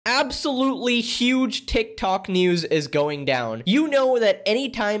Absolutely huge TikTok news is going down. You know that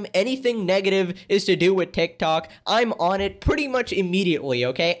anytime anything negative is to do with TikTok, I'm on it pretty much immediately,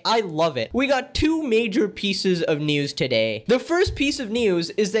 okay? I love it. We got two major pieces of news today. The first piece of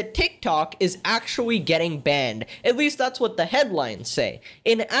news is that TikTok is actually getting banned. At least that's what the headlines say.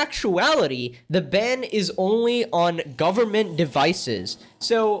 In actuality, the ban is only on government devices.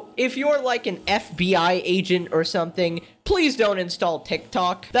 So if you're like an FBI agent or something, please don't install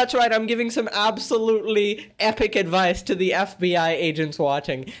TikTok. That's right, I'm giving some absolutely epic advice to the FBI agents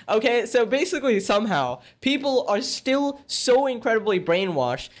watching. Okay, so basically somehow, people are still so incredibly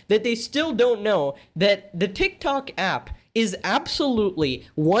brainwashed that they still don't know that the TikTok app is absolutely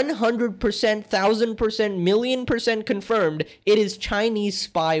 100%, 1000%, million% confirmed it is Chinese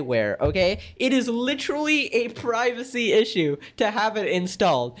spyware, okay? It is literally a privacy issue to have it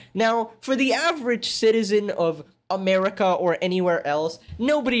installed. Now, for the average citizen of America or anywhere else,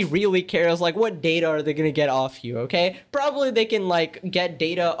 nobody really cares. Like, what data are they gonna get off you, okay? Probably they can, like, get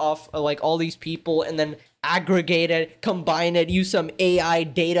data off, like, all these people and then aggregate it, combine it, use some AI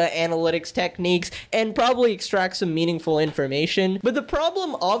data analytics techniques, and probably extract some meaningful information. But the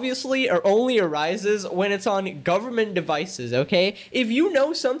problem obviously only arises when it's on government devices, okay? If you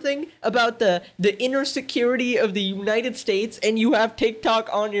know something about the inner security of the United States and you have TikTok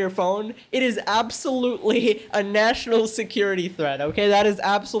on your phone, it is absolutely a national security threat, okay? That is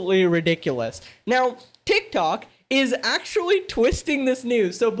absolutely ridiculous. Now, TikTok is actually twisting this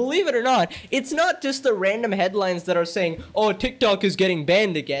news. So believe it or not, it's not just the random headlines that are saying, oh, TikTok is getting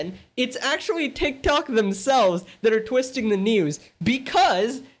banned again. It's actually TikTok themselves that are twisting the news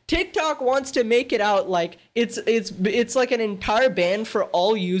because TikTok wants to make it out like it's like an entire ban for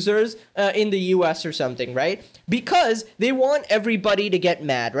all users in the US or something, right? Because they want everybody to get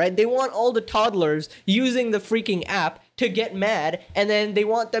mad, right? They want all the toddlers using the freaking app to get mad, and then they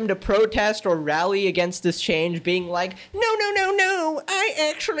want them to protest or rally against this change, being like, no, no, no, no, I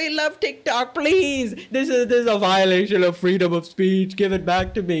actually love TikTok, please. This is a violation of freedom of speech. Give it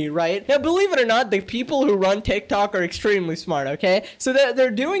back to me, right? Now, believe it or not, the people who run TikTok are extremely smart, okay? So they're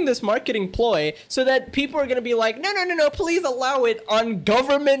doing this marketing ploy so that people are gonna be like, no, no, no, no, please allow it on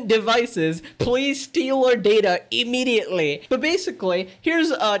government devices. Please steal our data immediately. But basically,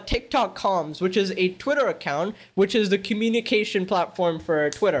 here's TikTok Comms, which is a Twitter account, which is the communication platform for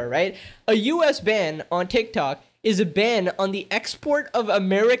Twitter, right? A US ban on TikTok is a ban on the export of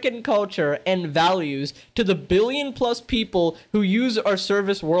American culture and values to the billion-plus people who use our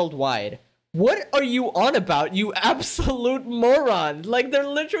service worldwide. What are you on about, you absolute moron? Like, they're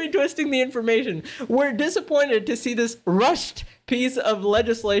literally twisting the information. We're disappointed to see this rushed piece of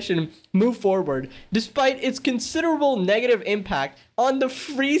legislation move forward, despite its considerable negative impact on the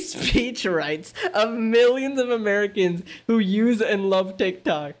free speech rights of millions of Americans who use and love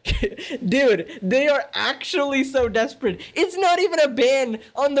TikTok. Dude, they are actually so desperate. It's not even a ban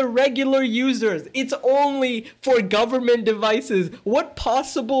on the regular users. It's only for government devices. What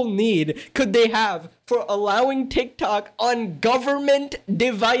possible need could they have for allowing TikTok on government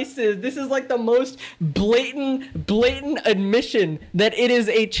devices? This is like the most blatant admission that it is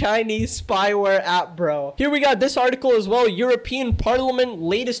a Chinese spyware app, bro. Here we got this article as well. European Parliament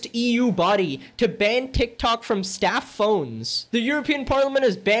latest EU body to ban TikTok from staff phones. The European Parliament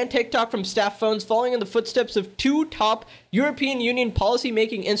has banned TikTok from staff phones, following in the footsteps of two top European Union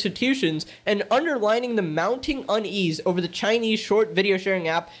policy-making institutions and underlining the mounting unease over the Chinese short video sharing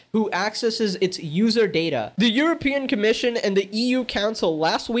app who accesses its user data. The European Commission and the EU Council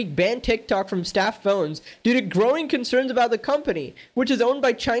last week banned TikTok from staff phones due to growing concerns about the company, which is owned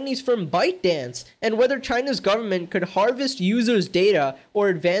by Chinese firm ByteDance, and whether China's government could harvest users' data or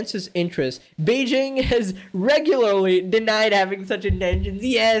advance its interests. Beijing has regularly denied having such intentions.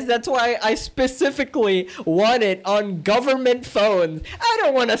 Yes, that's why I specifically want it on government phones. I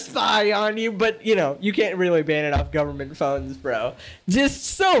don't want to spy on you, but, you know, you can't really ban it off government phones, bro. Just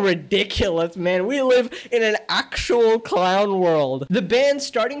so ridiculous, man. We live in an actual clown world. The ban,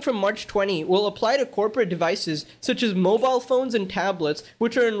 starting from March 20, will apply to corporate devices such as mobile phones and tablets,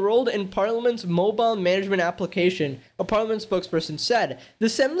 which are enrolled in Parliament's mobile management application, a Parliament spokesperson said. The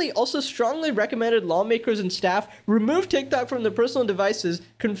Assembly also strongly recommended lawmakers and staff remove TikTok from their personal devices,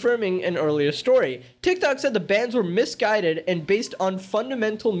 confirming an earlier story. TikTok said the bans were misguided and based on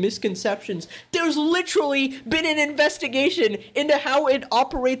fundamental misconceptions. There's literally been an investigation into how it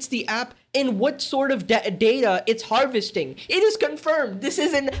operates the app and what sort of data it's harvesting. It is confirmed. This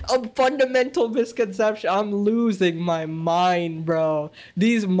isn't a fundamental misconception. I'm losing my mind, bro.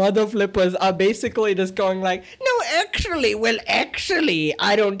 These mother flippers are basically just going like, no, actually,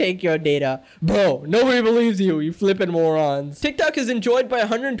 I don't take your data. Bro, nobody believes you, you flipping morons. TikTok is enjoyed by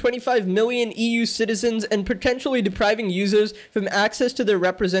 125 million EU citizens and potentially depriving users from access to their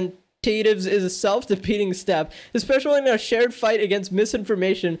representatives is a self-defeating step, especially in a shared fight against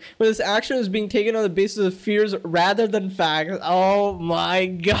misinformation, when this action is being taken on the basis of fears rather than facts. Oh my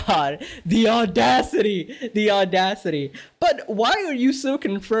god, the audacity, the audacity. But why are you so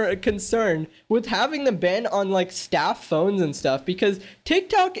concerned with having them banned on like staff phones and stuff? Because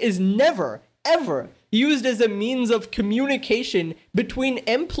TikTok is never, ever used as a means of communication between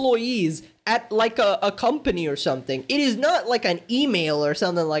employees at like a company or something. It is not like an email or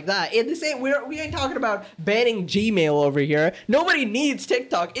something like that. We ain't talking about banning Gmail over here. Nobody needs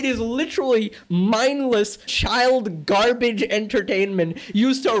TikTok. It is literally mindless child garbage entertainment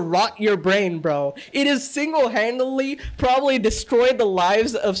used to rot your brain, bro. It has single-handedly probably destroyed the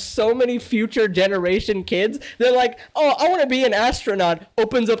lives of so many future generation kids. They're like, oh, I want to be an astronaut.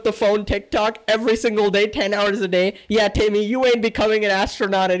 Opens up the phone, TikTok every single day, 10 hours a day. Yeah, Timmy, you ain't becoming an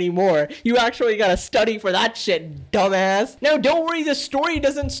astronaut anymore. You actually gotta study for that shit, dumbass. Now, don't worry, the story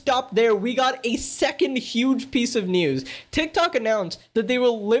doesn't stop there. We got a second huge piece of news. TikTok announced that they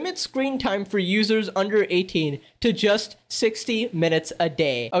will limit screen time for users under 18 to just 60 minutes a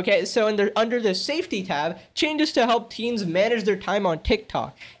day. Okay, so under the safety tab, changes to help teens manage their time on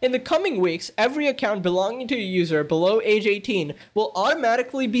TikTok. In the coming weeks, every account belonging to a user below age 18 will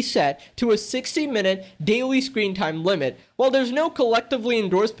automatically be set to a 60-minute daily screen time limit. While there's no collectively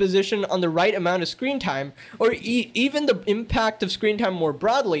endorsed position on the right amount of screen time, or even the impact of screen time more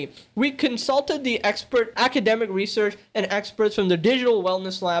broadly, we consulted the expert academic research and experts from the Digital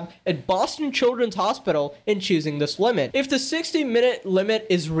Wellness Lab at Boston Children's Hospital in choosing this limit. If the 60-minute limit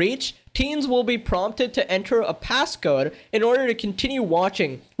is reached, teens will be prompted to enter a passcode in order to continue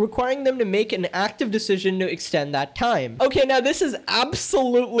watching, requiring them to make an active decision to extend that time. Okay, now this is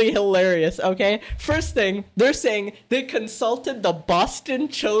absolutely hilarious, okay? First thing, they're saying they consulted the Boston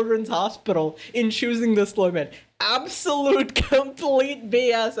Children's Hospital in choosing this limit. Absolute complete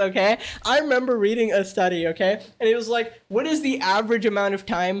BS, okay? I remember reading a study, okay? And it was like, what is the average amount of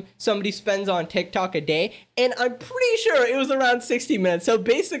time somebody spends on TikTok a day? And I'm pretty sure it was around 60 minutes. So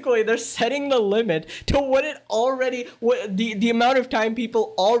basically, they're setting the limit to the amount of time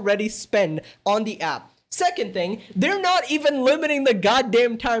people already spend on the app. Second thing, they're not even limiting the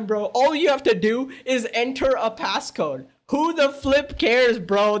goddamn time, bro. All you have to do is enter a passcode. Who the flip cares,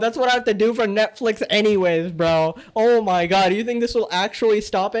 bro? That's what I have to do for Netflix anyways, bro. Oh my god, you think this will actually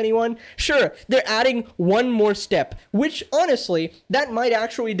stop anyone? Sure, they're adding one more step, which honestly, that might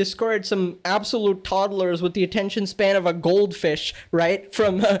actually discourage some absolute toddlers with the attention span of a goldfish, right?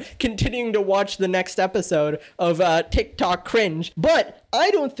 From continuing to watch the next episode of TikTok cringe. But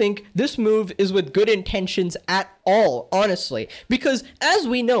I don't think this move is with good intentions at all, honestly. Because as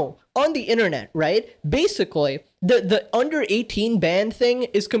we know, on the internet, right? Basically, the under 18 ban thing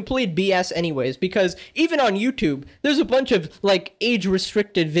is complete BS anyways, because even on YouTube, there's a bunch of like age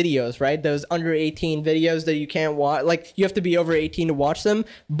restricted videos, right? Those under 18 videos that you can't watch, like you have to be over 18 to watch them.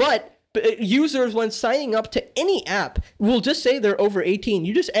 But users, when signing up to any app, will just say they're over 18.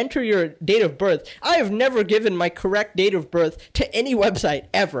 You just enter your date of birth. I have never given my correct date of birth to any website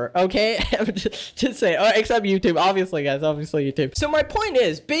ever, okay? Just say, except YouTube, obviously, guys, obviously YouTube. So my point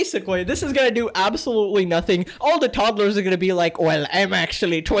is, basically, this is gonna do absolutely nothing. All the toddlers are gonna be like, well, I'm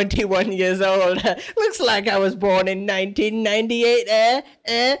actually 21 years old. Looks like I was born in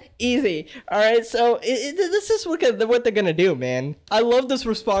 1998, easy. All right, so this is what they're gonna do, man. I love this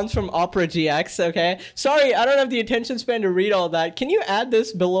response from Opera GX, okay? Sorry, I don't have the attention span to read all that. Can you add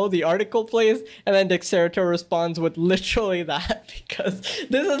this below the article, please? And then Dexerto responds with literally that, because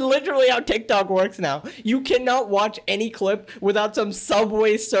this is literally how TikTok works now. You cannot watch any clip without some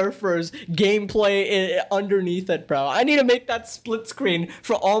Subway Surfers gameplay underneath it, bro. I need to make that split screen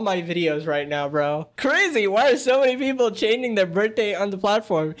for all my videos right now, bro. Crazy, why are so many people changing their birthday on the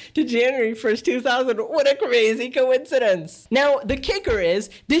platform to January 1st, 2000? What a crazy coincidence. Now, the kicker is,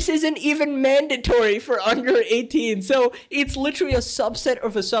 this isn't even mandatory for under 18, so it's literally a subset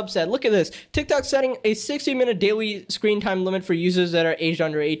of a subset. Look at this. TikTok setting a 60-minute daily screen time limit for users that are aged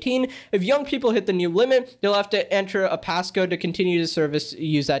under 18. If young people hit the new limit, they'll have to enter a passcode to continue the service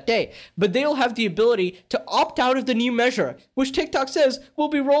use that day. But they'll have the ability to opt out of the new measure, which TikTok says will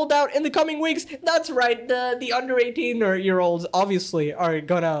be rolled out in the coming weeks. That's right, the under 18-year-olds obviously are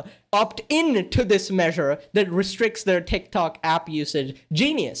gonna opt in to this measure that restricts their TikTok app usage.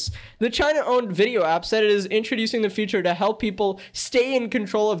 Genius. The China-owned video app said it is introducing the feature to help people stay in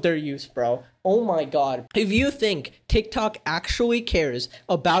control of their use, bro. Oh my god. If you think TikTok actually cares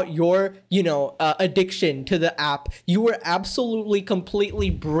about your, addiction to the app, you are absolutely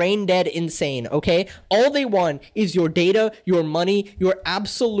completely brain dead insane, okay? All they want is your data, your money, your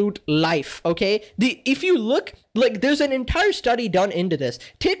absolute life, okay? If you look, like, there's an entire study done into this.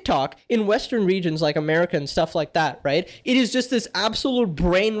 TikTok in Western regions like America and stuff like that, right? It is just this absolute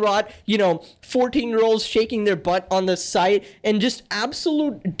brain rot, 14-year-olds shaking their butt on the site and just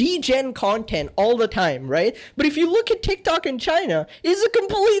absolute degen content all the time, right? But if you look at TikTok in China, it's a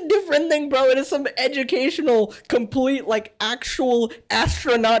complete different thing, bro. It is some educational, complete, like, actual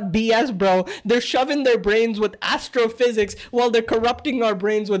astronaut BS, bro. They're shoving their brains with astrophysics while they're corrupting our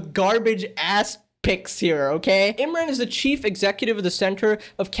brains with garbage ass pics here, okay? Imran is the chief executive of the Center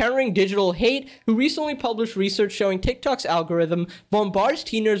of Countering Digital Hate, who recently published research showing TikTok's algorithm bombards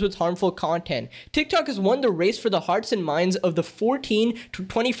teenagers with harmful content. TikTok has won the race for the hearts and minds of the 14 to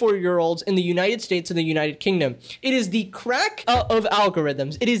 24-year-olds in the United States and the United Kingdom. It is the crack of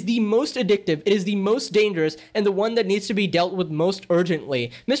algorithms. It is the most addictive. It is the most dangerous and the one that needs to be dealt with most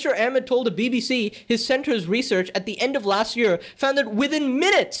urgently. Mr. Ahmed told the BBC his center's research at the end of last year found that within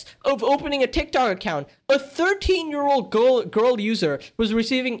minutes of opening a TikTok account, a 13-year-old girl user was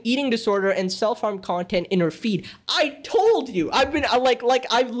receiving eating disorder and self-harm content in her feed. I told you, I've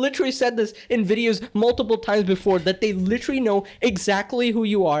literally said this in videos multiple times before, that they literally know exactly who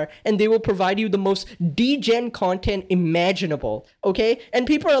you are and they will provide you the most degen content imaginable, okay? And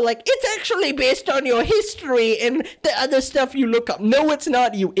people are like, it's actually based on your history and the other stuff you look up. No, it's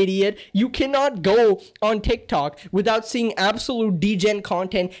not, you idiot. You cannot go on TikTok without seeing absolute degen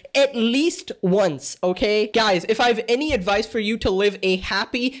content at least once, okay? Guys, if I have any advice for you to live a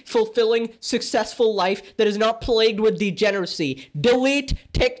happy, fulfilling, successful life that is not plagued with degeneracy, delete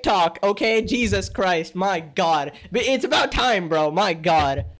TikTok, okay? Jesus Christ, my God. It's about time, bro, my God.